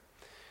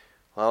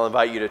I'll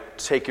invite you to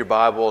take your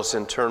Bibles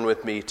and turn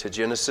with me to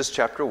Genesis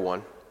chapter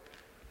 1.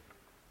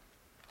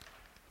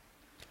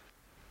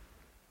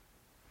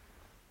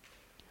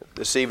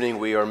 This evening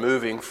we are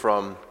moving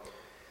from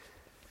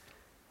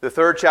the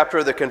third chapter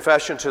of the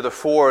Confession to the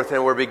fourth,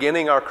 and we're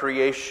beginning our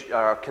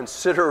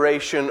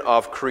consideration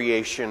of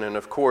creation, and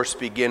of course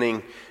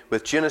beginning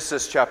with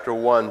Genesis chapter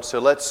 1. So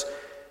let's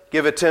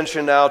give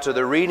attention now to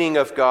the reading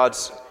of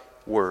God's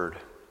Word.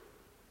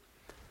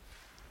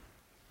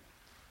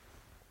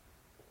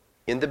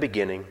 In the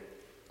beginning,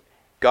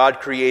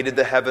 God created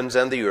the heavens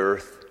and the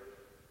earth.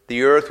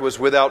 The earth was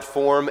without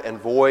form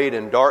and void,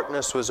 and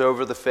darkness was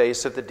over the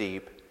face of the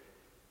deep.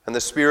 And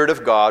the Spirit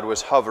of God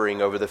was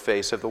hovering over the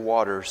face of the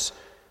waters.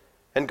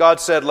 And God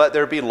said, "Let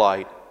there be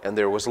light," and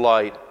there was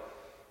light.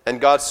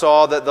 And God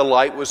saw that the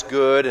light was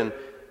good, and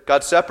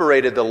God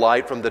separated the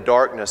light from the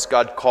darkness.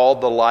 God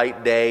called the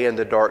light day, and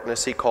the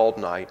darkness he called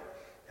night.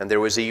 And there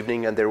was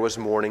evening, and there was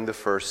morning the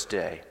first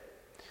day.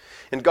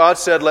 And God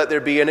said, "Let there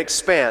be an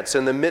expanse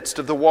in the midst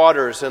of the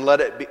waters, and let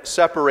it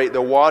separate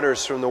the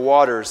waters from the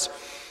waters."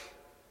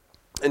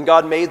 And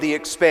God made the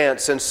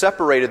expanse and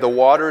separated the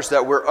waters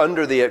that were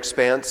under the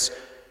expanse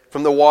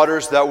from the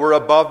waters that were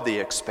above the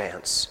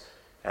expanse.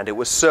 And it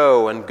was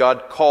so. And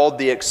God called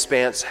the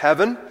expanse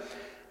heaven,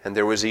 and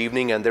there was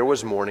evening, and there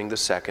was morning the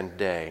second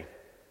day.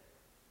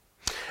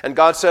 And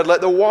God said, "Let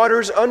the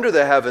waters under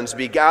the heavens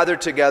be gathered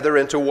together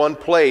into one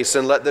place,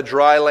 and let the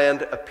dry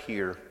land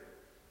appear."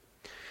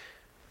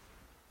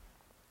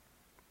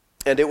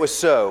 And it was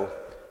so.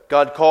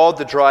 God called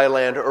the dry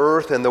land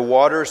earth, and the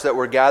waters that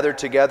were gathered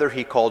together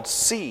he called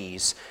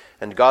seas.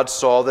 And God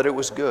saw that it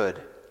was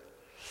good.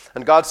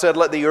 And God said,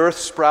 "Let the earth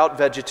sprout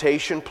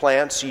vegetation,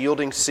 plants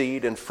yielding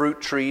seed, and fruit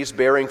trees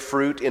bearing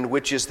fruit, in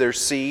which is their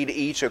seed,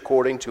 each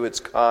according to its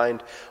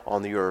kind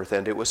on the earth."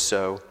 And it was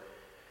so.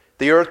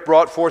 The earth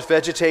brought forth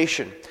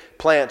vegetation,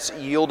 plants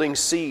yielding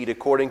seed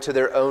according to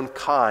their own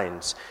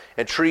kinds,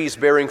 and trees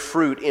bearing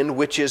fruit in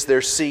which is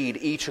their seed,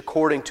 each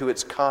according to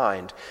its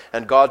kind.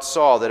 And God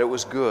saw that it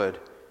was good.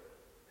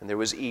 And there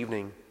was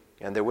evening,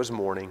 and there was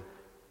morning,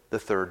 the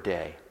third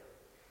day.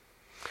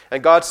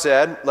 And God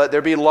said, "Let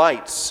there be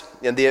lights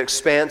in the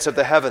expanse of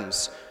the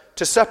heavens,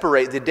 to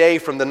separate the day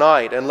from the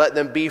night, and let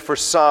them be for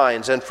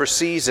signs, and for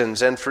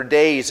seasons, and for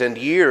days and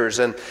years.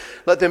 And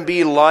let them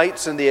be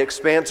lights in the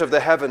expanse of the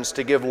heavens,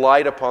 to give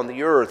light upon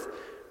the earth."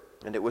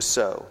 And it was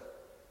so.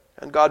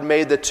 And God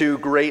made the two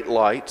great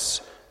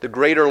lights, the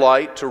greater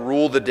light to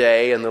rule the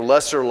day, and the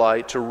lesser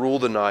light to rule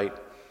the night,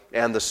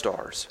 and the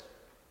stars.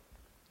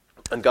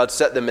 And God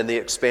set them in the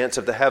expanse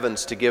of the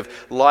heavens to give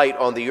light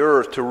on the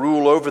earth, to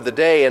rule over the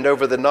day and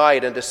over the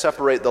night, and to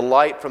separate the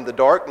light from the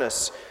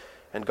darkness.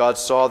 And God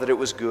saw that it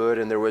was good,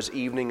 and there was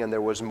evening, and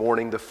there was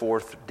morning the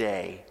fourth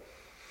day.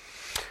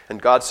 And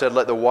God said,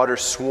 "Let the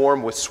waters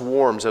swarm with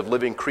swarms of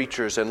living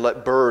creatures, and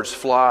let birds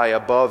fly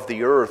above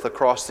the earth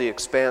across the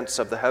expanse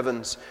of the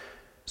heavens."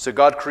 So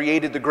God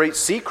created the great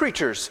sea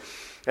creatures,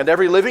 and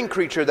every living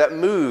creature that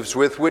moves,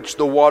 with which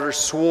the waters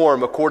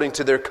swarm according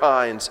to their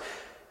kinds,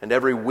 and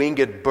every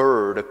winged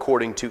bird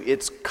according to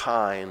its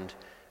kind.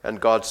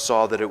 And God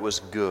saw that it was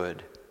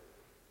good.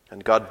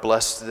 And God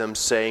blessed them,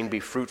 saying, "Be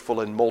fruitful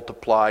and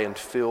multiply, and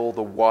fill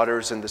the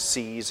waters and the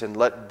seas, and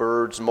let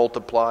birds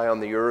multiply on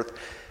the earth."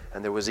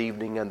 And there was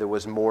evening, and there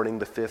was morning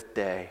the fifth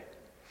day.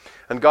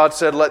 And God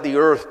said, "Let the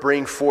earth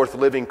bring forth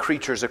living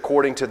creatures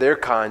according to their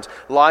kinds,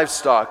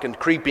 livestock and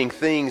creeping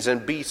things,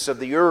 and beasts of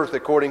the earth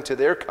according to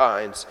their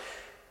kinds."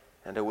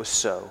 And it was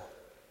so.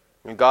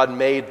 And God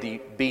made the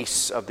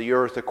beasts of the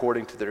earth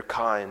according to their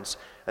kinds,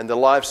 and the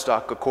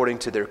livestock according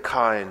to their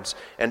kinds,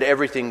 and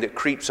everything that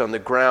creeps on the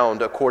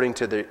ground according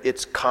to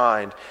its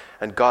kind.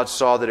 And God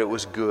saw that it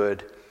was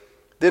good.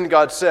 Then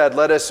God said,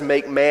 "Let us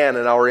make man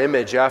in our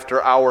image,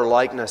 after our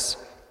likeness.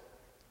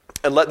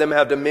 And let them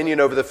have dominion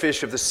over the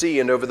fish of the sea,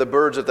 and over the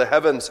birds of the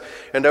heavens,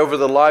 and over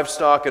the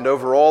livestock, and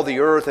over all the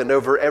earth, and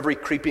over every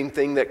creeping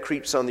thing that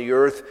creeps on the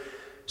earth."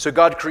 So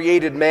God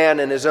created man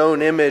in his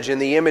own image. In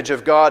the image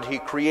of God he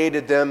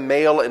created them,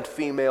 male and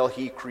female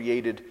he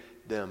created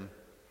them.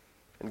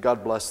 And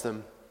God blessed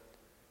them.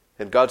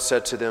 And God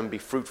said to them, "Be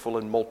fruitful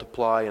and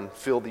multiply, and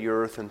fill the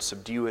earth and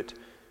subdue it,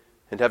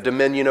 and have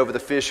dominion over the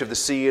fish of the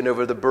sea, and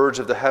over the birds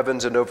of the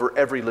heavens, and over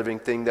every living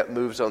thing that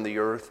moves on the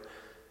earth."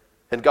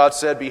 And God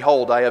said,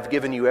 "Behold, I have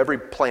given you every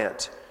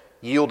plant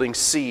yielding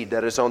seed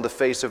that is on the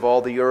face of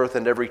all the earth,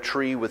 and every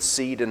tree with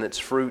seed in its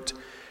fruit.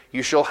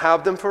 You shall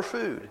have them for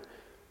food.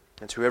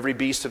 And to every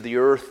beast of the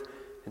earth,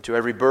 and to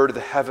every bird of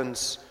the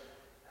heavens,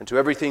 and to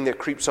everything that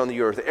creeps on the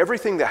earth,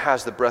 everything that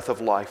has the breath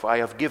of life, I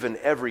have given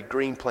every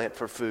green plant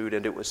for food."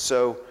 And it was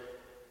so.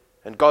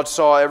 And God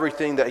saw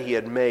everything that he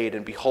had made,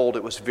 and behold,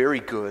 it was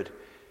very good.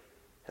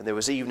 And there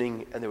was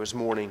evening, and there was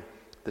morning,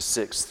 the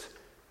sixth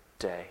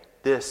day.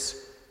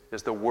 This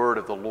is the word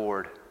of the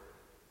Lord.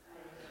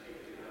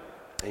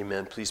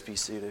 Amen. Please be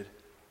seated.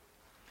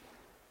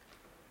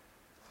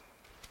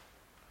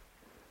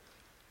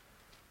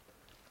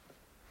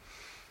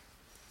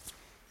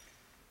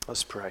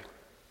 Let's pray.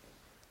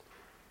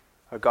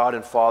 Our God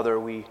and Father,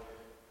 we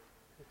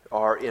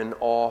are in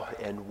awe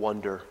and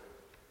wonder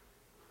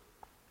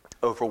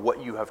over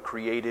what you have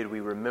created. We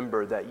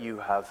remember that you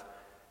have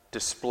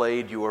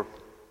displayed your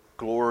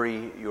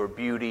glory, your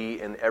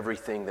beauty in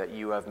everything that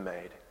you have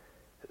made.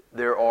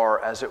 There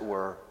are, as it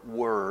were,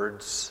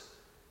 words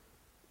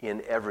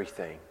in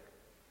everything.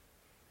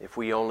 If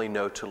we only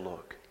know to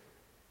look,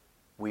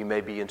 we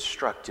may be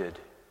instructed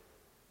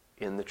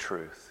in the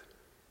truth.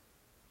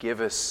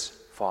 Give us,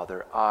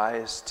 Father,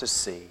 eyes to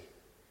see.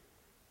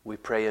 We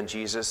pray in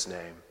Jesus'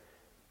 name.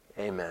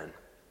 Amen.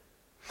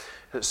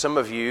 Some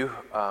of you,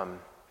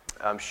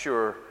 I'm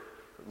sure,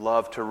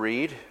 love to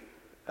read.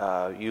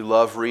 You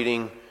love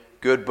reading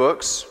good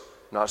books,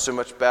 not so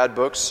much bad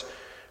books,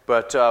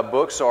 but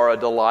books are a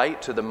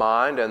delight to the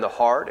mind and the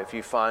heart if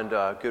you find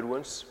good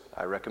ones.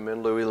 I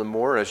recommend Louis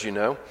L'Amour, as you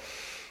know.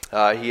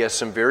 He has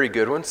some very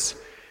good ones.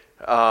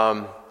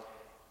 God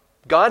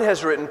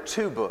has written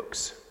 2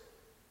 books.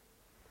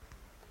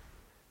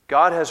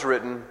 God has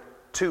written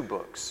 2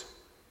 books.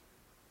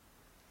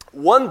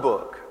 One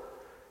book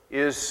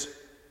is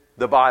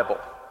the Bible.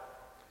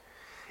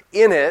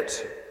 In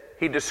it,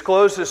 he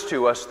discloses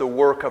to us the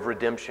work of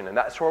redemption, and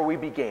that's where we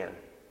began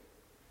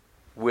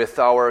with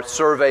our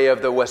survey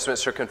of the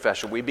Westminster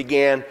Confession. We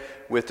began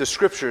with the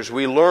Scriptures.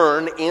 We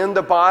learn in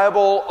the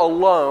Bible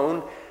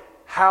alone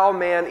how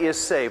man is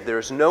saved. There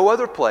is no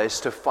other place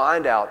to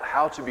find out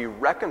how to be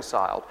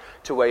reconciled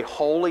to a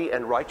holy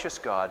and righteous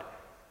God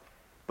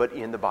but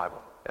in the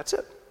Bible. That's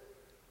it.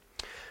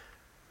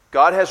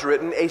 God has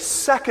written a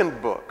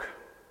second book,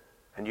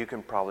 and you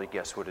can probably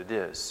guess what it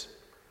is.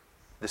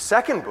 The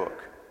second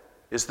book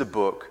is the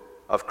book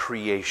of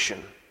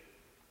creation.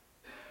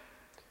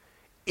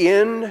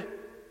 In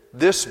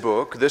this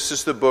book, this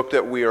is the book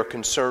that we are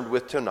concerned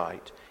with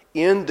tonight.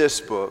 In this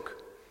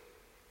book,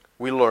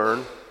 we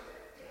learn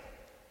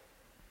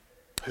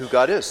who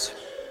God is.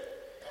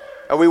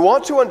 And we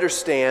want to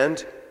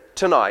understand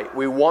tonight,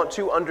 we want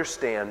to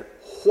understand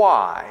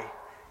why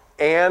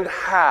and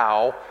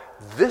how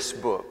this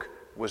book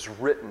was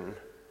written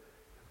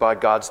by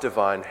God's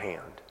divine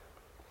hand.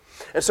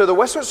 And so the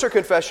Westminster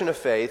Confession of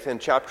Faith in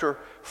chapter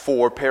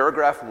 4,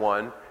 paragraph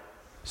 1,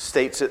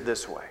 states it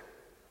this way.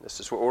 This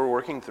is what we're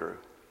working through.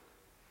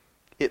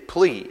 It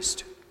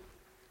pleased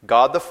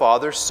God the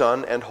Father,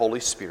 Son, and Holy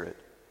Spirit,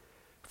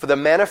 for the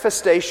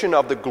manifestation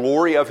of the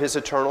glory of His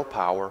eternal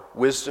power,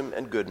 wisdom,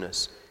 and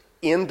goodness,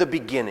 in the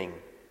beginning,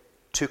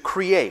 to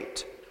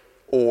create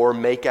or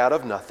make out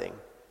of nothing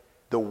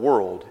the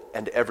world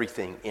and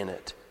everything in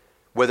it,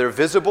 whether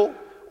visible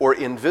or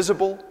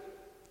invisible,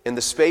 in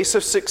the space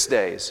of 6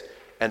 days,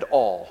 and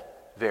all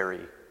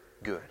very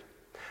good.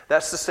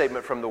 That's the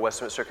statement from the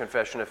Westminster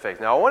Confession of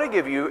Faith. Now, I want to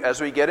give you, as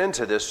we get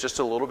into this, just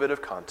a little bit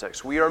of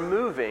context. We are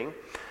moving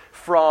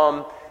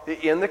from,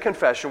 in the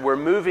confession, we're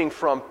moving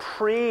from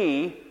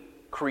pre-creation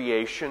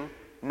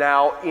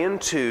now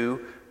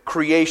into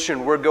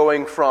creation. We're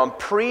going from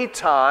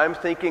pre-time,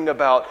 thinking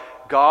about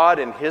God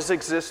and His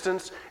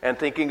existence, and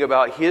thinking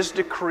about His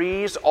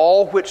decrees,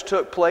 all which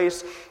took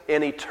place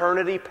in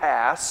eternity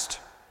past,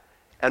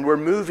 and we're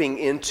moving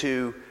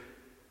into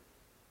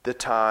the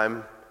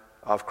time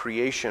of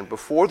creation.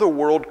 Before the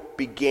world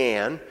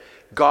began,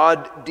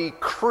 God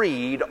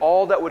decreed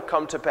all that would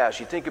come to pass.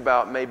 You think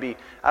about maybe,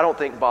 I don't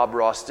think Bob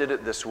Ross did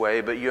it this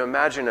way, but you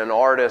imagine an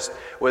artist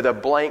with a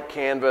blank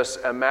canvas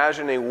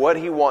imagining what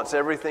he wants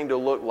everything to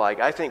look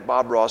like. I think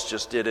Bob Ross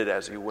just did it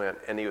as he went,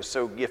 and he was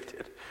so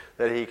gifted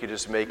that he could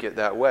just make it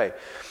that way.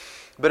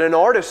 But an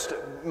artist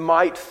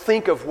might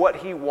think of what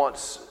he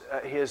wants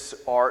his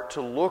art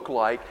to look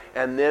like,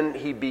 and then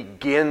he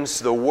begins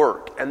the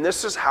work. And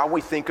this is how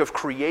we think of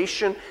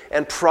creation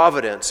and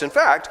providence. In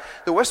fact,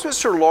 the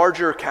Westminster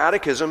Larger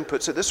Catechism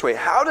puts it this way: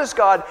 how does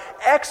God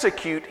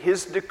execute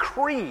His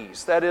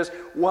decrees? That is,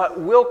 what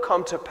will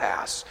come to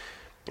pass.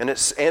 And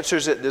it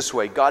answers it this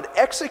way: God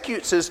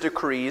executes His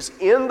decrees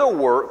in the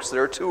works,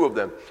 there are 2 of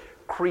them,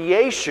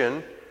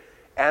 creation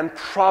and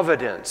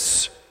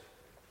providence,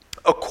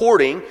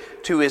 according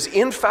to His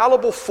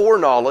infallible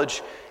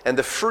foreknowledge and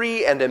the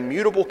free and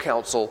immutable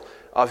counsel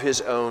of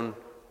His own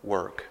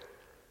work.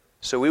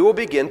 So we will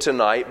begin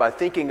tonight by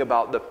thinking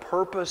about the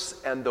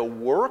purpose and the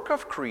work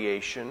of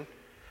creation,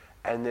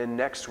 and then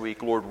next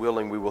week, Lord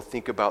willing, we will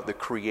think about the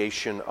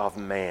creation of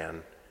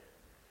man.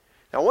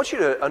 Now I want you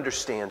to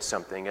understand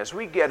something. As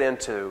we get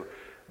into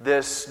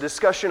this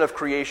discussion of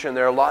creation,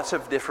 there are lots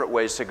of different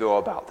ways to go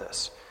about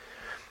this.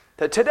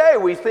 That today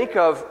we think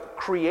of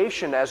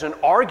creation as an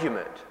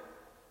argument.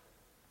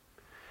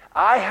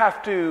 I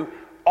have to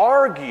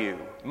argue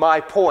my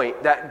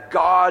point that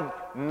God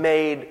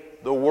made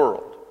the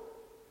world.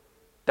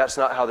 That's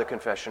not how the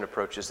confession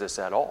approaches this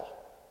at all.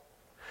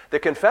 The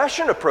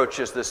confession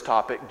approaches this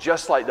topic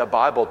just like the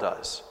Bible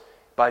does,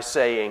 by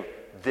saying,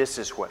 this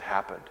is what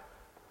happened,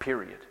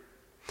 period.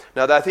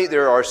 Now, I think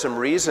there are some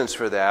reasons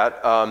for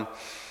that.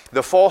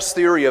 The false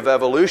theory of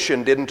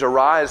evolution didn't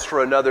arise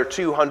for another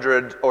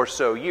 200 or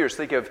so years.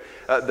 Think of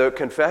the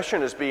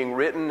Confession as being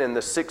written in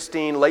the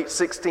late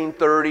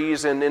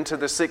 1630s and into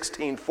the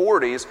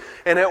 1640s.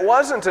 And it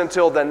wasn't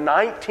until the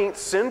 19th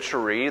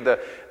century, the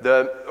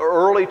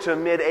early to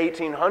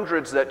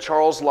mid-1800s, that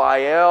Charles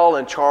Lyell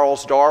and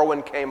Charles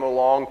Darwin came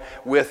along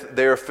with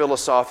their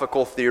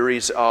philosophical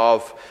theories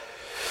of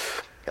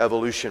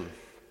evolution.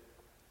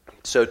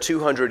 So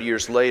 200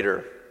 years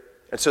later.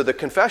 And so the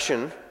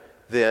Confession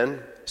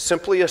then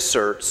simply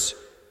asserts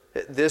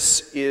that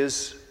this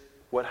is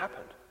what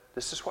happened.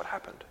 This is what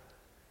happened.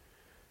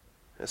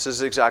 This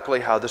is exactly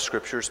how the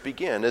Scriptures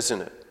begin,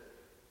 isn't it?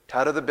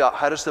 How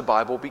does the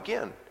Bible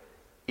begin?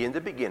 In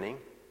the beginning,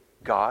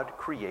 God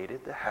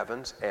created the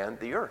heavens and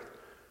the earth.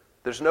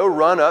 There's no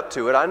run-up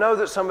to it. I know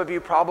that some of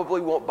you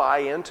probably won't buy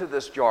into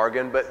this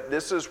jargon, but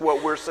this is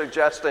what we're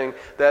suggesting,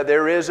 that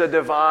there is a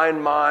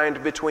divine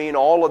mind between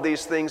all of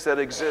these things that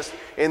exist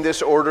in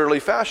this orderly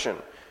fashion.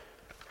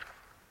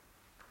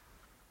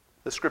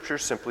 The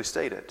Scriptures simply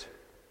state it,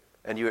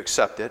 and you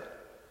accept it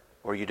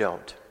or you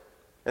don't.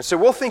 And so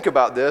we'll think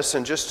about this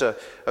in just a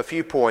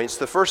few points.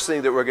 The first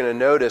thing that we're going to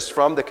notice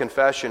from the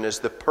Confession is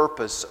the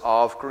purpose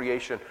of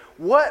creation.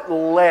 What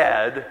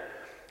led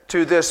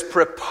to this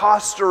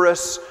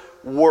preposterous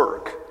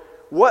work?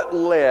 What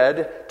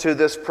led to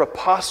this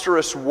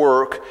preposterous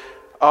work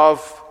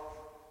of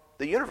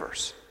the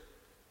universe?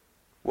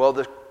 Well,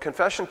 the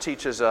Confession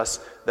teaches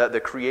us that the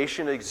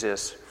creation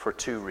exists for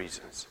two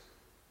reasons.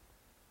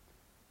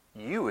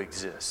 You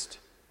exist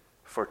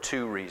for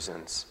two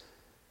reasons.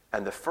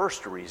 And the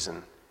first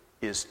reason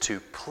is to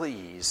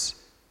please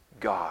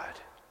God.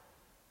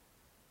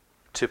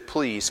 To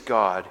please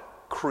God.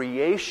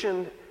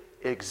 Creation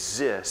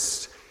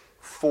exists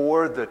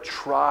for the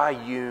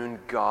triune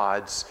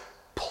God's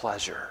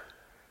pleasure.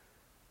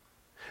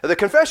 The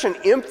Confession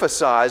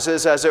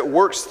emphasizes, as it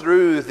works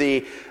through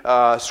the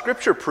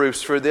Scripture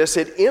proofs for this,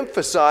 it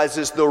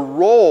emphasizes the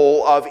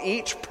role of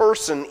each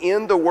person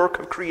in the work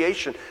of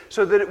creation,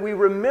 so that we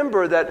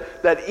remember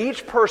that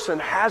each person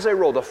has a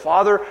role. The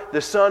Father,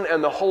 the Son,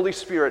 and the Holy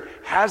Spirit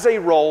has a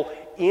role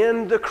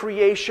in the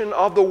creation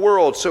of the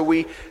world. So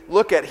we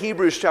look at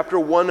Hebrews chapter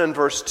 1 and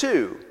verse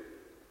 2.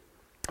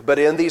 But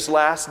in these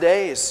last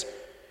days,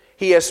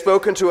 He has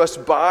spoken to us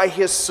by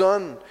His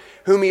Son,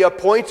 whom He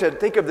appointed,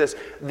 think of this,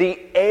 the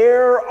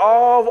heir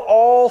of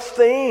all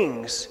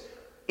things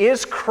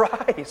is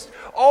Christ.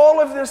 All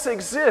of this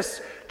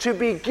exists to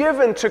be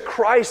given to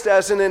Christ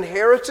as an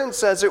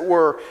inheritance, as it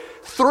were,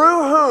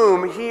 through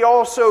whom He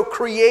also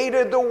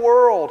created the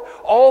world.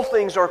 All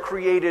things are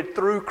created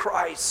through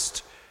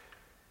Christ.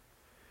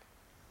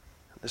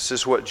 This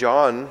is what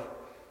John,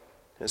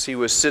 as he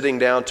was sitting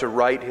down to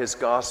write his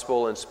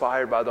gospel,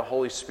 inspired by the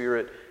Holy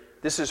Spirit,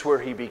 this is where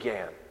he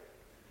began.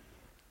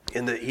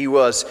 He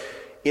was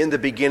in the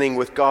beginning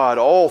with God.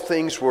 All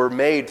things were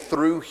made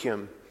through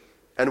Him,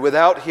 and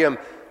without Him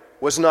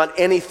was not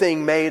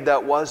anything made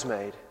that was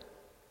made.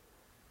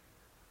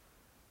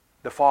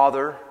 The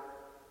Father,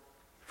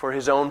 for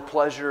His own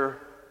pleasure,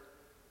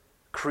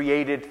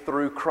 created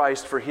through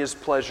Christ for His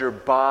pleasure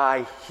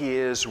by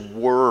His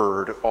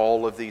Word.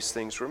 All of these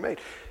things were made.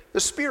 The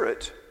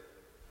Spirit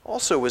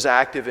also was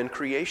active in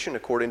creation,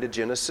 according to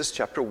Genesis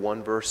chapter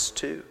 1, verse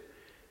 2.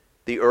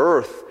 The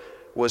earth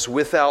was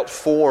without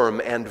form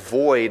and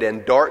void,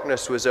 and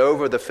darkness was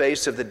over the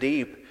face of the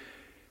deep,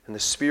 and the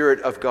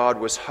Spirit of God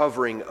was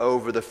hovering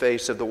over the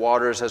face of the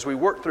waters. As we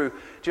work through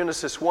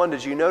Genesis 1,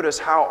 did you notice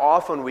how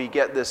often we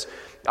get this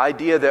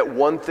idea that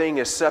one thing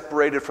is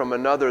separated from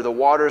another? The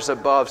waters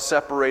above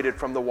separated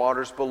from the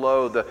waters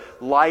below. The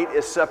light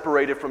is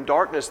separated from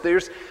darkness.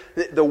 There's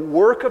the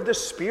work of the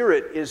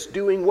Spirit is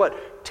doing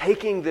what?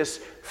 Taking this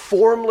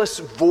formless,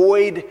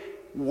 void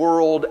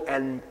world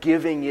and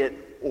giving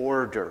it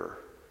order.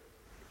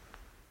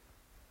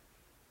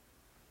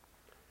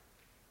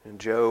 In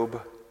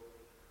Job,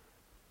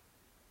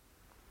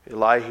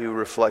 Elihu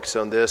reflects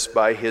on this.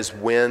 By His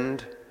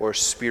wind or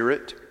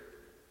spirit,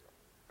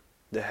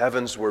 the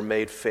heavens were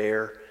made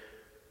fair.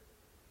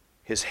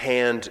 His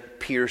hand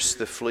pierced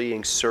the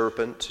fleeing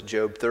serpent.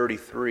 Job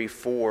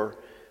 33:4.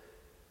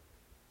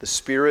 The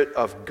Spirit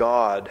of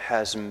God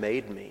has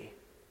made me,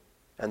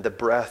 and the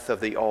breath of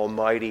the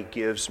Almighty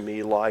gives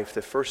me life.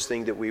 The first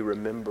thing that we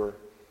remember,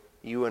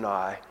 you and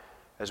I,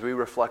 as we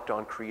reflect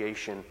on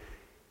creation,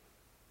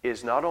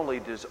 is not only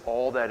does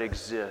all that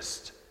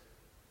exist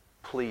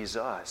please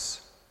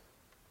us,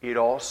 it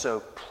also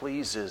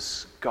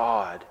pleases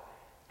God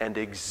and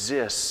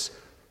exists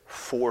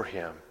for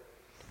Him.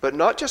 But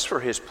not just for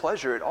His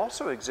pleasure, it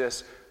also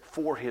exists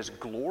for His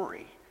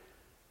glory.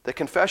 The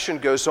Confession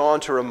goes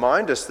on to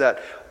remind us that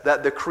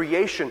the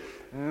creation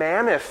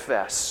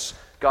manifests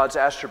God's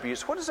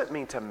attributes. What does it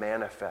mean to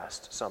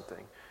manifest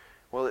something?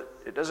 Well,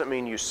 it doesn't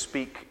mean you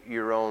speak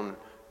your own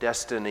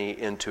destiny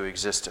into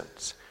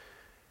existence.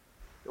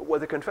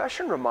 What the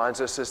Confession reminds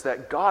us is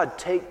that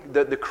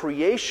the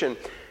creation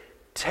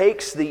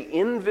takes the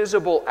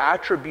invisible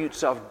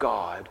attributes of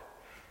God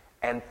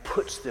and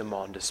puts them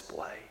on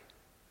display.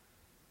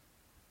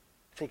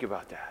 Think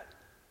about that.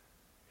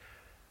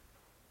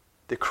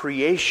 the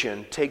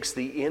creation takes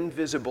the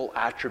invisible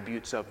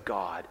attributes of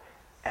God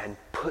and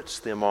puts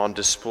them on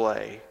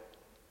display.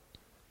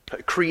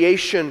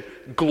 Creation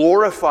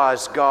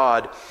glorifies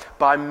God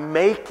by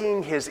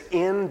making his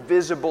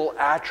invisible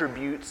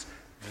attributes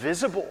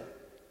visible,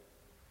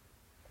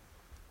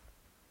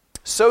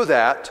 so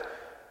that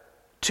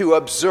to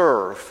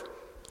observe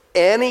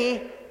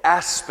any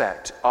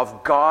aspect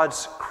of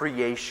God's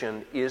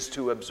creation is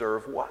to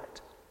observe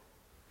what?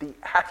 The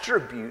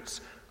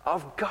attributes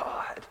of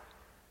God.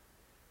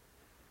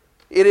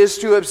 It is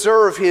to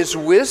observe his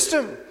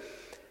wisdom,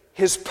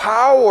 his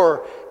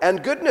power,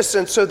 and goodness.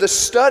 And so the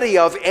study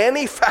of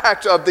any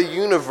fact of the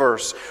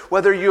universe,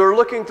 whether you're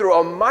looking through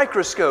a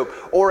microscope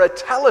or a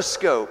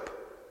telescope,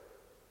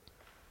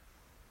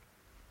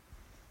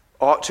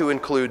 ought to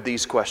include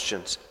these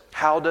questions.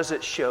 How does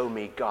it show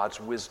me God's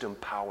wisdom,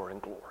 power, and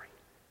glory?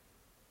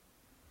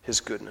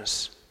 His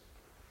goodness.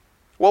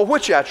 Well,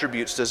 which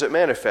attributes does it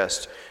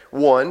manifest?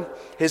 One,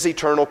 his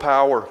eternal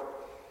power.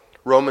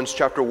 Romans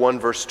chapter 1,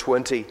 verse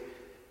 20.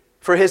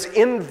 For his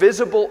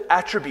invisible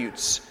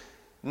attributes,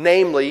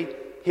 namely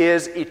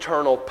his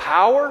eternal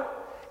power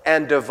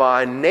and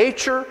divine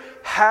nature,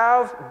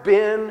 have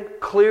been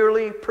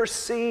clearly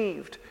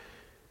perceived.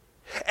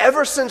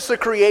 Ever since the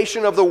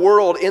creation of the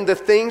world, in the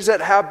things that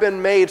have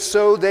been made,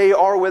 so they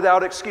are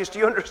without excuse. Do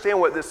you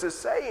understand what this is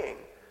saying?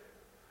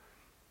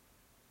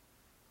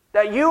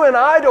 That you and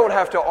I don't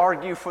have to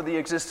argue for the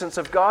existence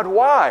of God.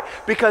 Why?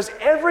 Because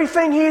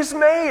everything he's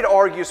made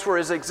argues for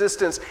his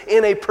existence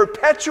in a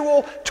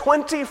perpetual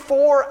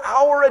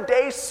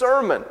 24-hour-a-day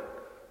sermon.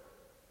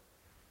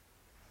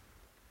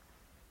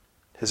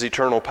 His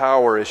eternal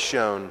power is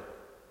shown.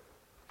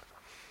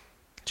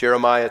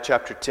 Jeremiah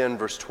chapter 10,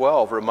 verse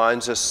 12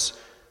 reminds us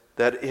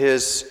that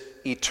his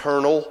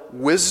eternal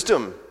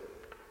wisdom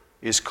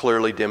is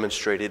clearly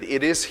demonstrated.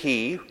 It is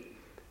he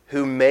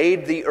who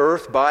made the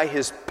earth by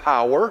his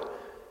power,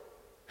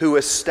 who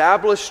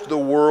established the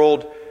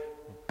world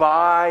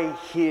by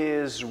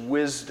his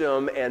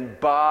wisdom and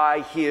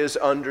by his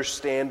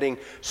understanding,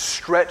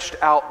 stretched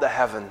out the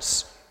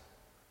heavens.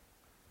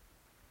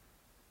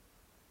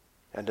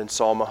 And in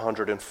Psalm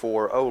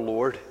 104, O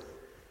Lord,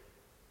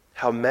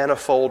 how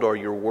manifold are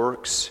your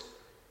works.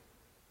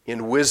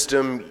 In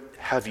wisdom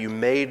have you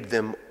made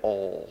them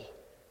all.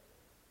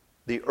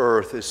 The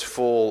earth is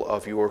full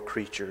of your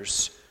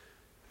creatures.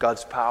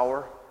 God's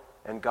power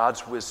and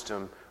God's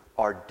wisdom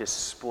are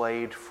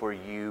displayed for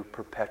you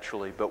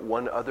perpetually. But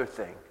one other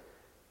thing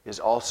is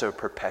also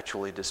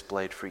perpetually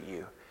displayed for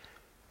you,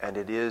 and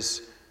it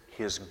is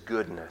his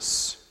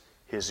goodness.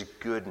 His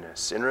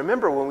goodness. And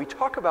remember, when we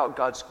talk about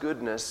God's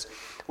goodness,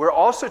 we're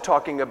also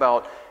talking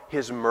about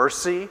his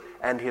mercy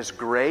and his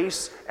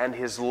grace and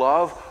his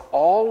love.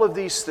 All of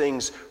these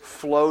things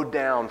flow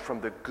down from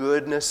the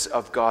goodness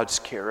of God's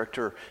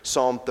character.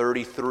 Psalm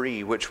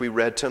 33, which we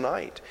read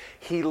tonight.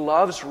 He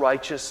loves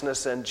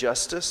righteousness and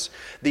justice.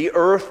 The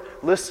earth,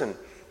 listen,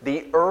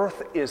 the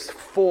earth is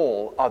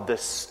full of the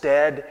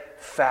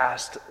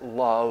steadfast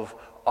love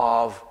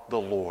of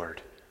the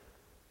Lord.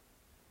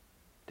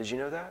 Did you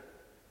know that?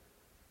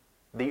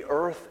 The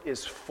earth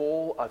is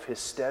full of his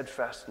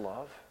steadfast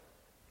love.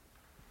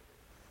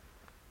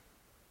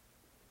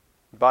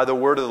 By the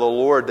word of the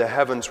Lord the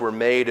heavens were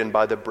made, and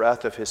by the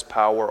breath of his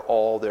power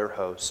all their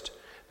host.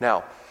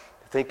 Now,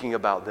 thinking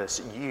about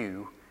this,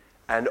 you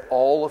and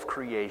all of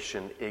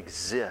creation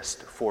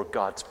exist for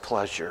God's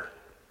pleasure.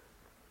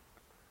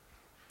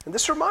 And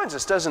this reminds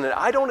us, doesn't it?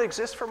 I don't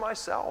exist for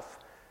myself.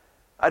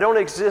 I don't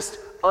exist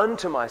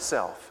unto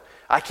myself.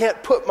 I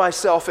can't put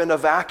myself in a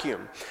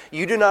vacuum.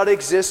 You do not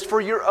exist for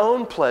your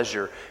own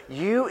pleasure.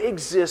 You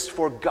exist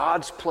for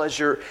God's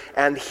pleasure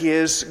and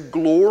his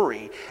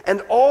glory.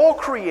 And all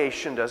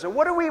creation does it.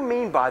 What do we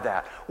mean by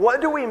that?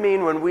 What do we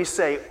mean when we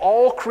say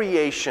all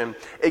creation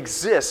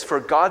exists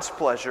for God's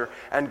pleasure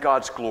and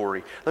God's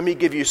glory? Let me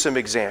give you some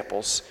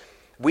examples.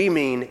 We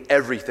mean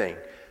everything.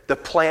 The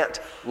plant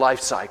life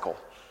cycle,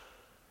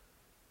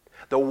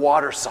 the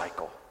water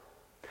cycle,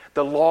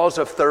 the laws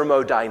of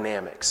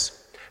thermodynamics,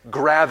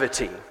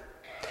 gravity,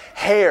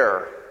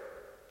 hair,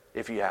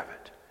 if you have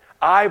it,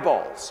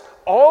 eyeballs.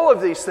 All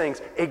of these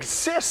things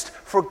exist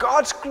for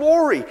God's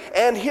glory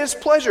and his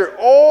pleasure.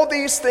 All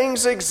these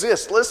things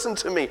exist, listen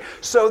to me,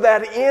 so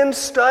that in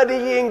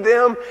studying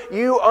them,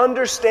 you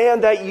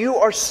understand that you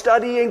are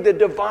studying the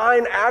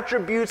divine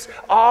attributes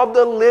of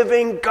the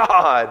living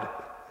God.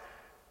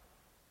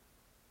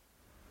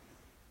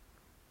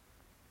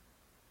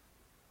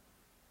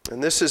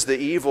 And this is the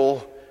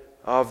evil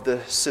of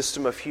the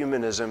system of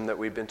humanism that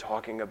we've been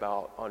talking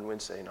about on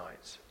Wednesday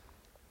nights.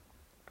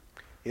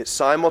 It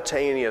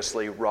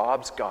simultaneously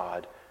robs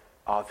God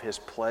of his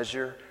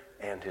pleasure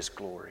and his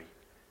glory.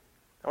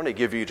 I want to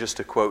give you just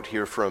a quote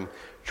here from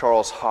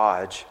Charles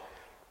Hodge,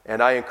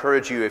 and I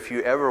encourage you, if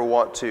you ever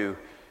want to,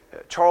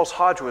 Charles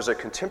Hodge was a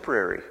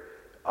contemporary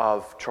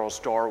of Charles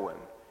Darwin,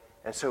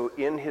 and so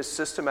in his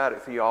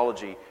systematic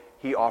theology,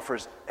 he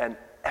offers an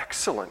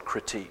excellent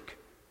critique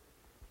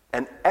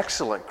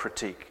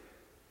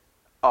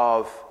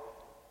of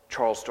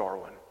Charles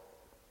Darwin,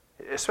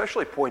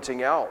 especially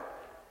pointing out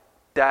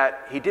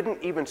that he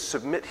didn't even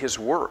submit his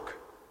work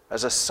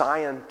as a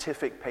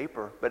scientific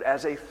paper, but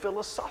as a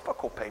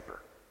philosophical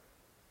paper.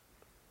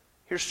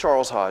 Here's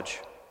Charles Hodge.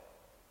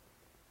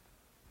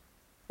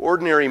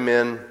 Ordinary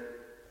men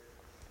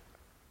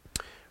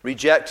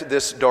reject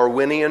this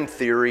Darwinian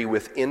theory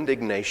with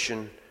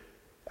indignation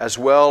as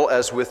well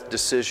as with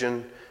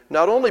decision,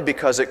 not only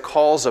because it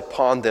calls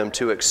upon them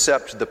to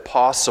accept the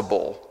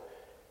possible.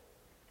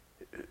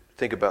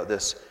 Think about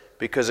this.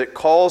 Because it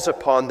calls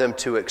upon them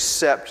to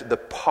accept the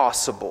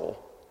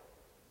possible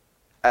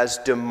as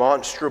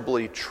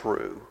demonstrably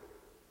true.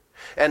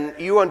 And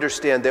you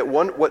understand that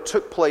what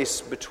took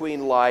place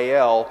between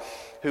Lyell,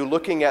 who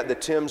looking at the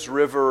Thames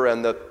River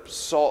and the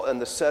salt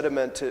and the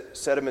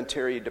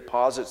sedimentary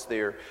deposits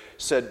there,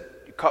 said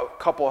a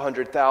couple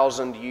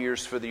 100,000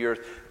 years for the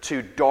earth,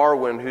 to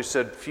Darwin, who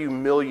said a few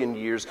million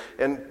years.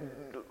 And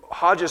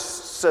Hodges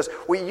says,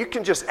 well, you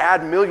can just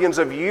add millions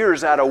of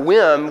years at a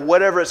whim,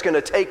 whatever it's going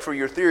to take for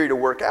your theory to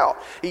work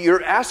out.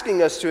 You're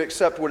asking us to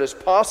accept what is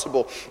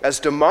possible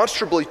as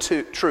demonstrably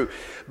true.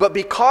 But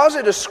because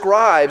it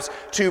ascribes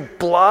to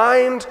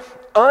blind,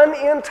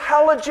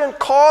 unintelligent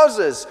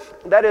causes,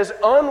 that is,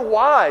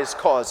 unwise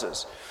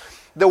causes,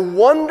 the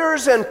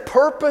wonders and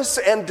purpose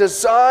and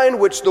design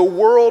which the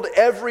world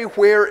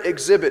everywhere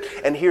exhibit.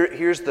 And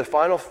here's the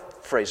final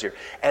phrase here.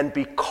 And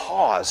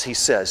because, he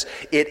says,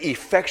 it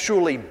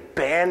effectually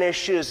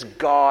banishes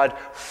God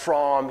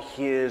from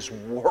his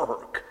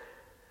work.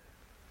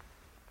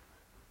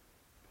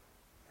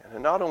 And it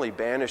not only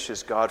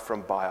banishes God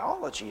from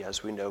biology,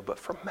 as we know, but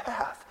from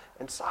math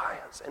and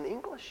science and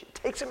English. It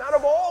takes him out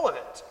of all of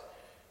it.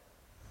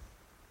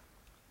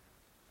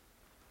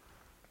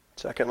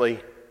 Secondly,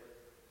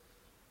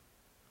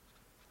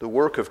 the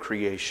work of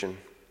creation.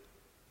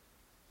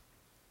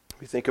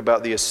 We think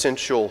about the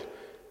essential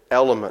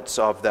elements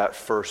of that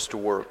first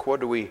work. What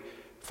do we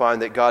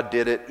find? That God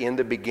did it in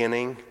the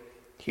beginning.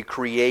 He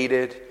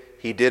created.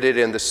 He did it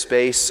in the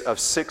space of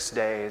 6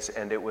 days,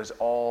 and it was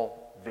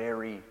all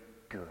very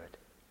good.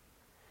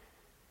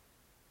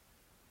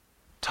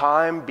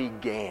 Time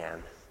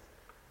began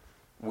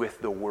with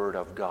the Word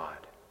of God.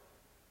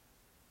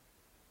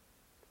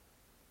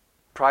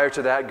 Prior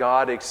to that,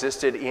 God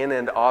existed in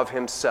and of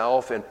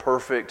himself in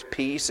perfect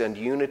peace and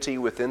unity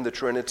within the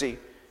Trinity.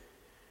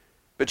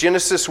 But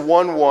Genesis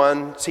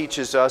 1:1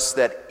 teaches us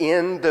that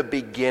in the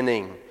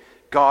beginning,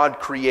 God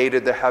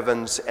created the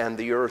heavens and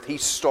the earth. He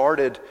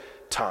started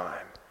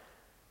time.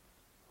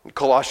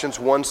 Colossians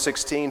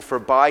 1:16, for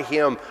by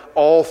him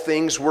all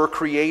things were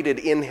created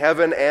in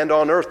heaven and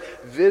on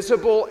earth,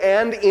 visible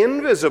and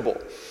invisible.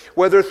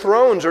 Whether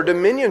thrones or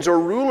dominions or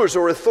rulers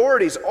or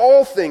authorities,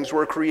 all things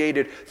were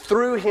created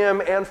through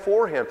him and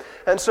for him.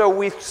 And so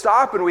we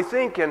stop and we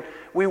think and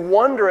we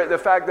wonder at the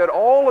fact that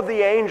all of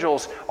the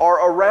angels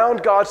are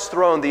around God's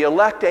throne, the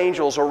elect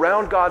angels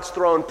around God's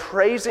throne,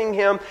 praising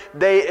him.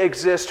 They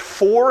exist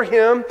for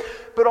him,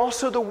 but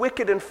also the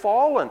wicked and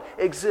fallen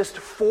exist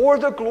for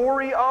the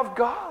glory of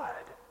God.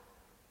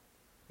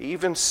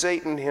 Even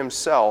Satan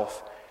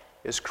himself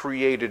is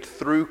created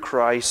through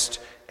Christ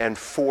and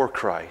for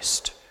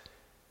Christ.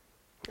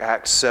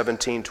 Acts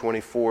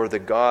 17:24, the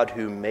God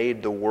who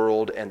made the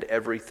world and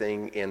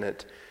everything in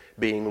it,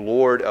 being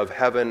Lord of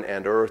heaven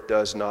and earth,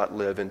 does not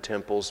live in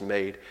temples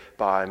made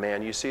by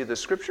man. You see, the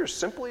Scriptures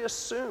simply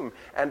assume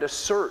and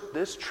assert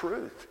this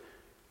truth.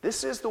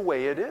 This is the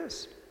way it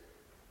is.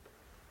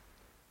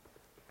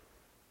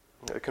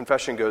 The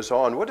confession goes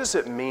on. What does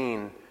it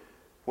mean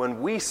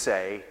when we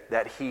say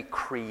that he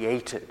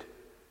created?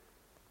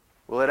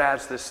 Well, it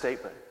adds this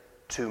statement,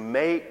 to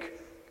make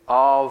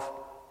of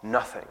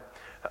nothing.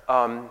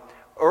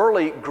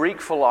 Early Greek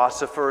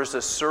philosophers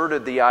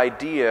asserted the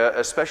idea,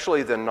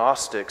 especially the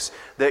Gnostics,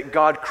 that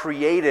God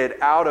created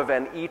out of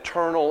an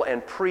eternal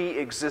and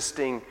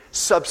pre-existing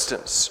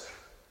substance.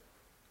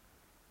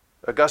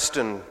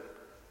 Augustine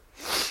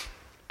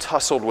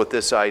tussled with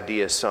this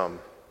idea some.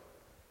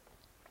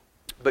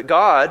 But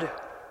God,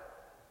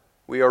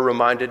 we are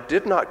reminded,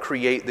 did not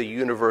create the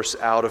universe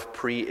out of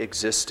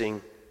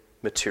pre-existing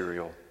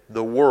material.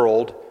 The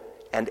world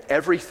and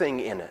everything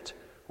in it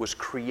was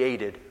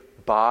created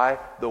by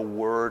the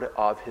word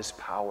of his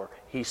power.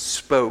 He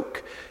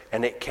spoke,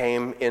 and it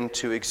came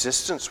into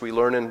existence. We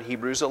learn in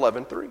Hebrews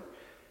 11:3.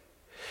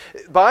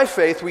 By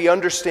faith, we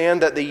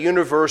understand that the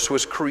universe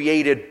was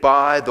created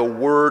by the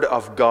word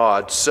of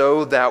God,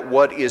 so that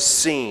what is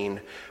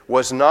seen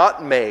was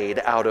not made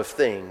out of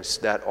things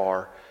that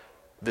are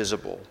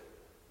visible.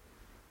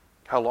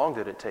 How long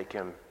did it take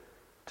him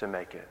to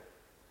make it?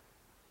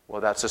 Well,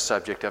 that's a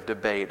subject of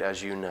debate,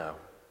 as you know.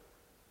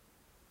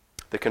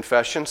 The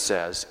confession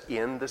says,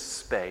 in the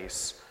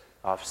space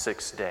of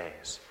 6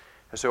 days.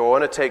 And so I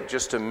want to take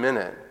just a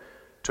minute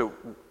to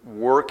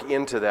work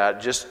into that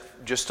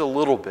just a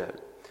little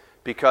bit,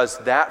 because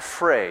that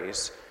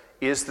phrase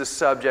is the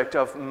subject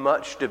of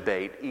much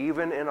debate,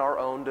 even in our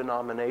own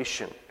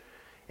denomination.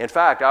 In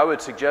fact, I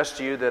would suggest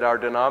to you that our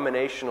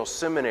denominational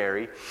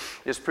seminary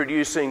is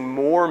producing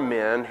more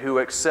men who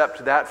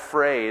accept that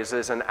phrase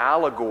as an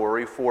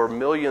allegory for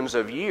millions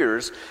of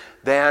years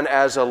than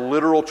as a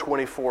literal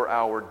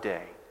 24-hour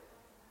day.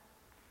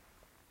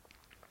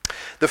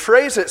 The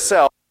phrase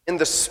itself, in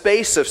the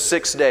space of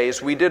 6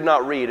 days, we did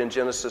not read in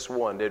Genesis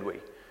 1, did we?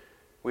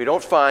 We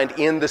don't find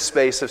in the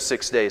space of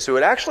 6 days. So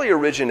it actually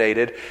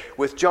originated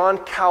with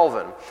John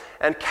Calvin.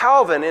 And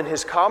Calvin, in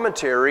his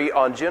commentary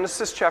on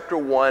Genesis chapter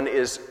 1,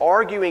 is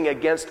arguing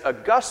against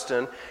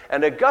Augustine.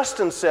 And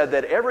Augustine said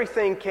that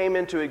everything came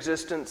into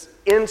existence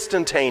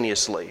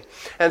instantaneously.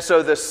 And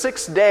so the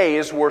 6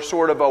 days were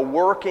sort of a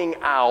working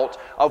out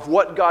of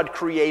what God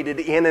created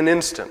in an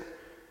instant.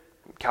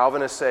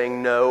 Calvin is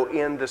saying, no,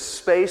 in the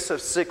space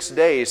of 6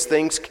 days,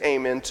 things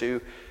came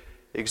into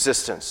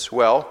existence.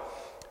 Well,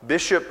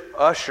 Bishop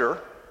Ussher,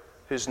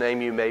 whose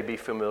name you may be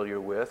familiar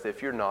with,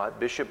 if you're not,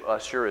 Bishop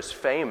Ussher is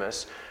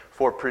famous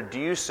for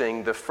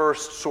producing the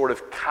first sort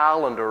of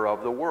calendar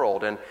of the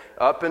world. And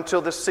up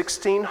until the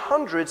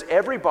 1600s,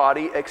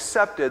 everybody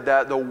accepted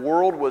that the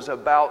world was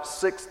about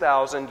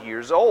 6,000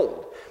 years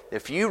old.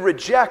 If you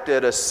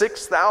rejected a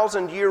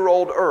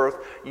 6,000-year-old earth,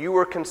 you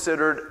were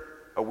considered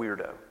a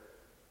weirdo.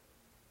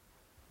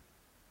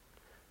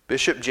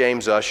 Bishop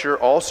James Ussher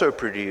also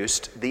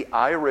produced the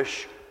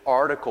Irish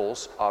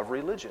Articles of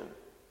Religion.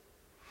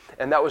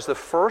 And that was the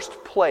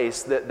first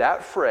place that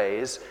that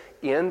phrase,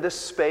 in the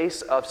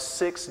space of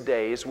 6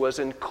 days, was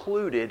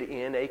included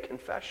in a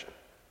confession.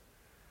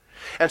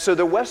 And so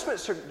the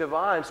Westminster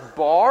Divines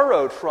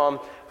borrowed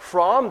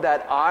from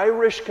that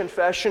Irish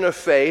confession of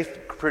faith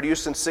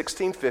produced in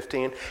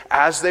 1615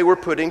 as they were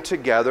putting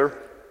together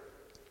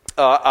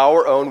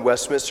our own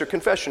Westminster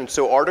Confession.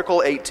 So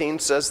Article 18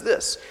 says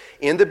this: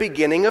 in the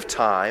beginning of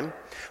time,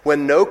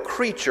 when no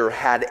creature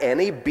had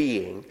any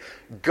being,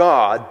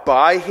 God,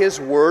 by His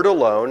word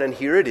alone, and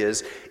here it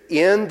is,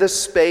 in the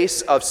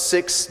space of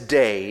 6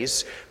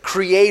 days,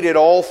 created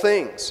all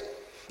things,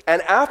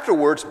 and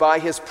afterwards by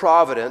His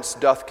providence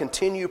doth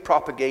continue,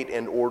 propagate,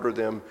 and order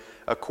them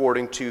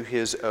according to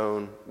His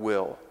own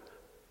will.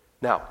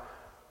 Now,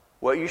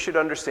 what you should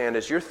understand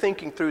as you're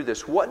thinking through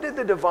this, what did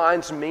the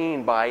divines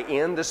mean by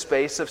in the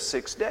space of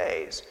 6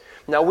 days?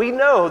 Now, we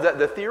know that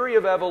the theory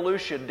of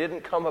evolution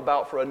didn't come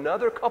about for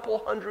another couple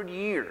hundred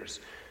years.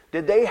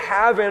 Did they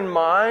have in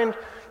mind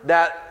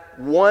that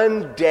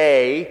one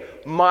day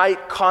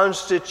might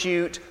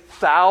constitute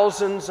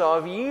thousands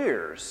of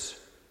years?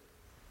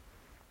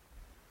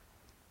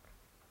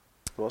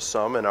 Well,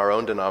 some in our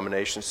own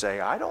denomination say,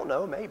 I don't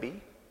know,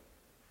 maybe.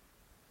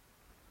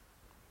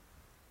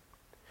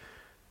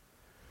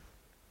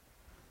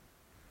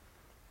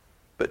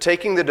 But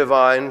taking the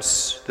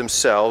divines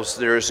themselves,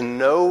 there is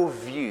no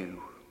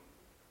view,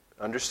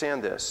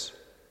 understand this,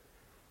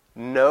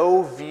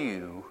 no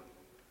view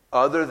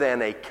other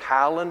than a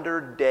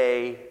calendar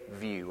day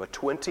view, a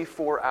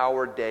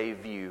 24-hour day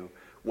view,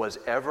 was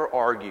ever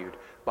argued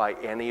by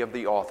any of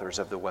the authors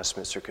of the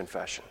Westminster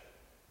Confession.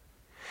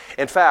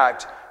 In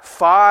fact,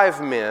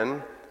 5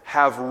 men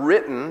have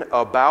written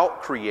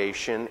about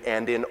creation,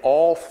 and in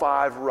all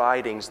 5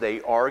 writings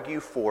they argue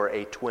for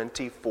a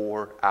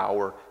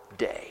 24-hour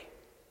day.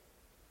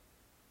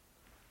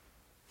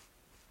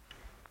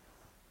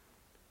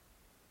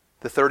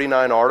 The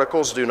 39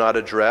 Articles do not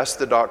address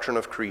the doctrine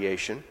of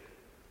creation.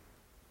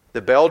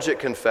 The Belgic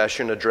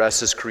Confession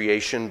addresses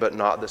creation, but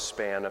not the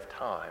span of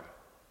time.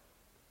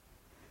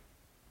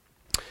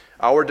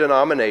 Our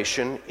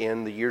denomination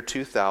in the year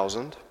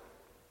 2000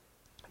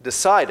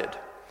 decided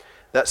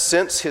that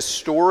since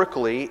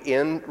historically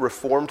in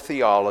Reformed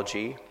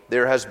theology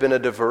there has been a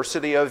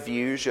diversity of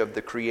views of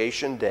the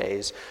creation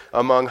days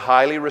among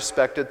highly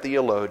respected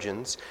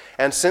theologians,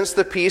 and since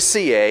the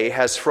PCA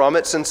has from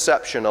its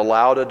inception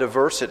allowed a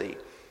diversity,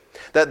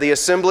 that the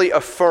Assembly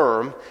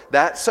affirm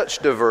that such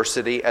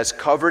diversity as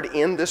covered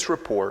in this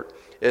report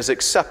is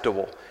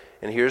acceptable.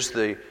 And here's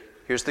the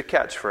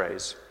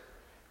catchphrase: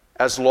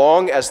 as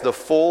long as the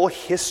full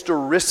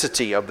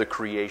historicity of the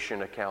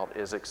creation account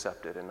is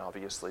accepted. And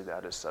obviously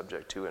that is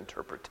subject to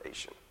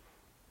interpretation.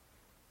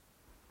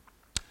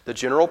 The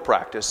general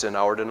practice in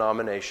our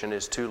denomination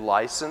is to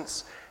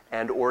license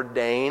and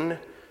ordain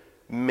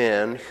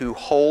men who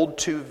hold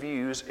to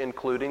views,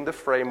 including the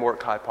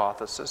framework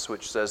hypothesis,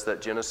 which says that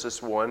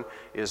Genesis 1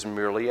 is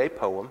merely a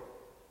poem.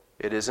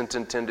 It isn't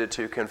intended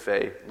to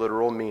convey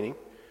literal meaning.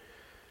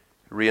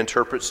 It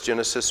reinterprets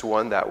Genesis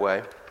 1 that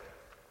way.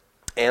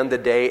 And the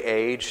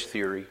day-age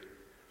theory.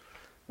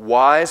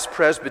 Wise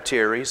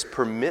presbyteries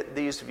permit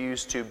these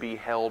views to be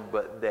held,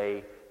 but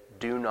they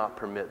do not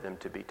permit them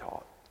to be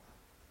taught.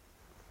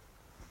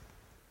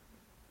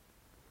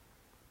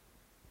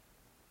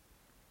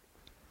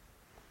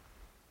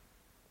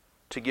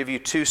 To give you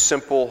 2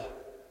 simple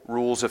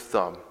rules of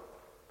thumb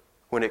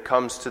when it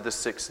comes to the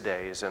 6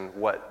 days and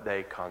what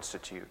they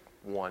constitute.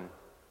 1,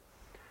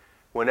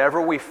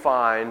 whenever we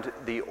find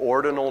the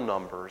ordinal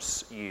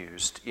numbers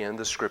used in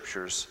the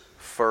Scriptures,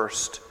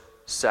 first,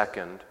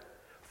 second,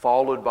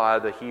 followed by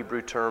the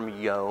Hebrew term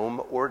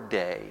yom or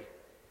day,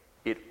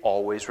 it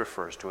always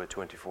refers to a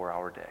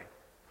 24-hour day.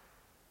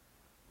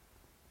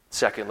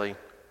 Secondly,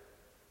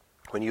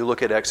 when you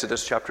look at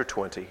Exodus chapter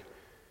 20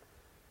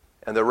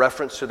 and the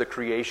reference to the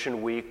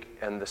creation week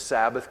and the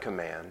Sabbath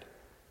command,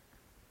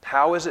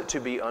 how is it to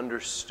be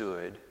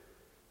understood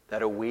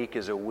that a week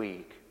is a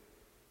week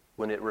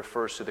when it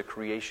refers to the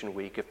creation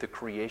week if the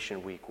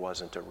creation week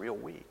wasn't a real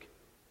week?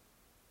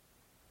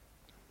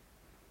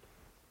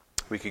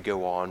 We could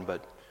go on,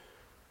 but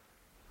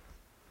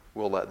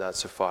we'll let that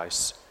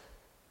suffice.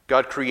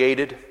 God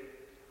created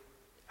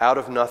out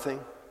of nothing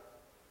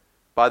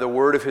by the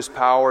word of his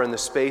power in the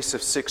space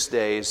of 6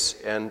 days,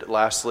 and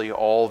lastly,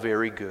 all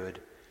very good.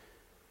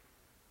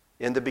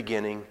 In the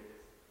beginning,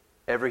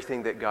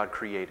 everything that God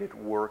created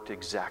worked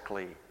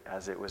exactly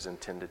as it was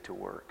intended to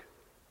work.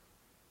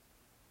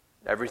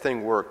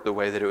 Everything worked the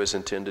way that it was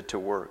intended to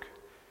work.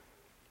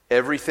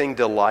 Everything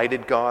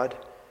delighted God,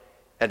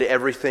 and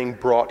everything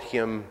brought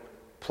him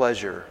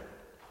pleasure.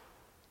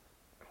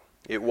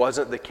 It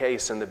wasn't the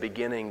case in the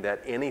beginning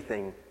that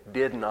anything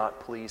did not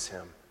please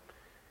him.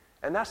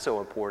 And that's so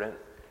important.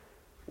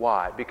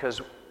 Why?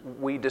 Because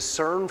we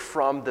discern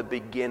from the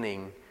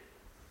beginning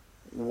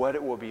what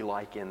it will be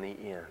like in the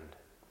end.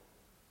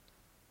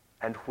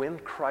 And when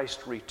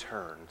Christ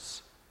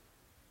returns,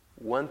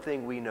 one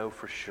thing we know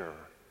for sure,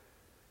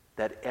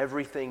 that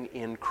everything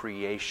in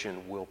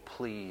creation will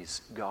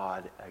please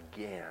God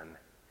again,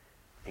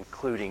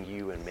 including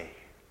you and me.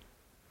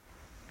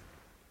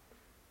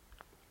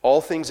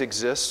 All things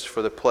exist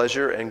for the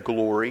pleasure and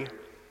glory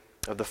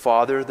of the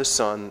Father, the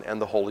Son,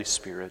 and the Holy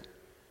Spirit.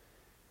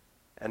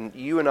 And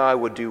you and I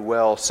would do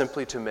well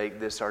simply to make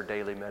this our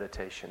daily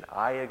meditation.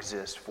 I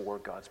exist for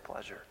God's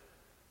pleasure.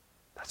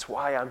 That's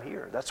why I'm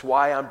here. That's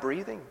why I'm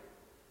breathing.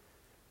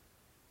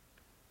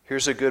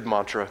 Here's a good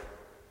mantra.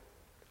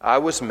 I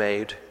was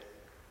made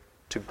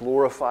to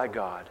glorify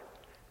God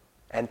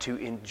and to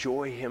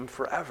enjoy him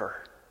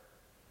forever.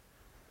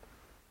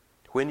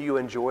 When you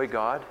enjoy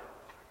God,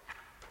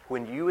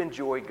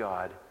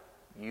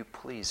 you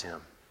please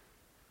him.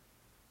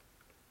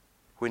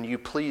 When you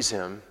please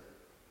him,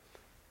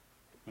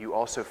 you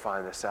also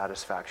find the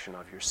satisfaction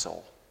of your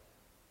soul.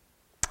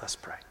 Let's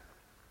pray.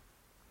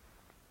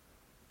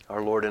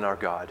 Our Lord and our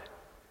God,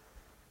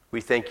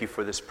 we thank you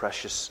for this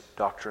precious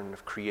doctrine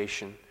of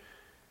creation.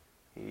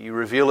 You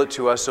reveal it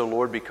to us, O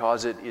Lord,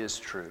 because it is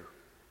true.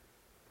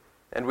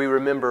 And we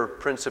remember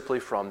principally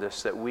from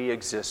this that we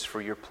exist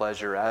for your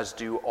pleasure, as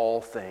do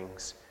all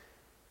things.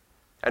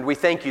 And we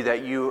thank you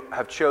that you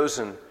have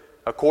chosen,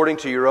 according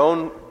to your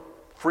own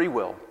free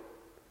will,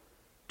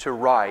 to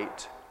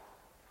write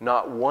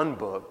not one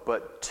book,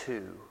 but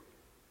two.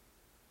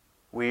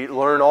 We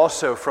learn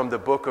also from the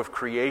book of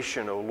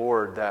creation, O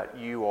Lord, that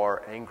you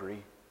are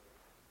angry.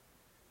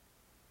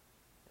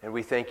 And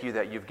we thank you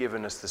that you've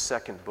given us the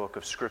second book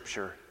of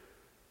Scripture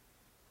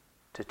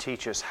to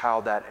teach us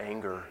how that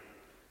anger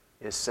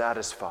is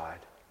satisfied.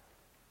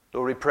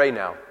 Lord, we pray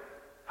now,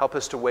 help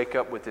us to wake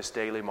up with this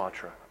daily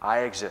mantra.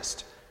 I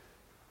exist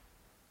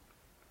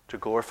to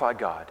glorify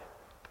God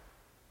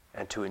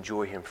and to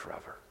enjoy him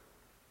forever.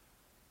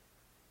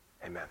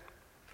 Amen.